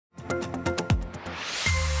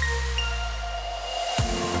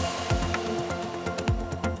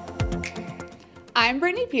I'm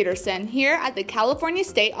Brittany Peterson here at the California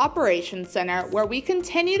State Operations Center, where we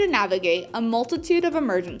continue to navigate a multitude of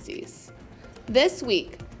emergencies. This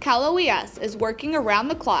week, Cal OES is working around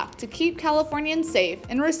the clock to keep Californians safe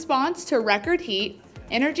in response to record heat,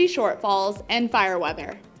 energy shortfalls, and fire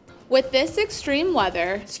weather. With this extreme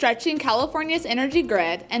weather stretching California's energy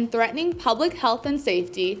grid and threatening public health and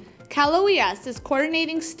safety, Cal OES is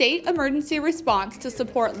coordinating state emergency response to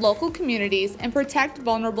support local communities and protect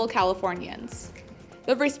vulnerable Californians.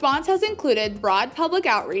 The response has included broad public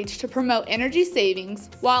outreach to promote energy savings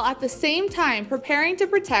while at the same time preparing to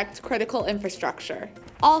protect critical infrastructure.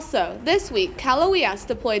 Also, this week, Cal OES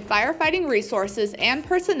deployed firefighting resources and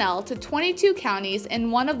personnel to 22 counties in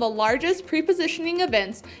one of the largest pre-positioning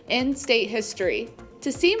events in state history.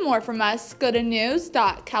 To see more from us, go to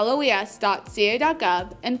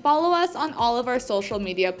news.caloes.ca.gov and follow us on all of our social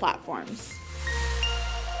media platforms.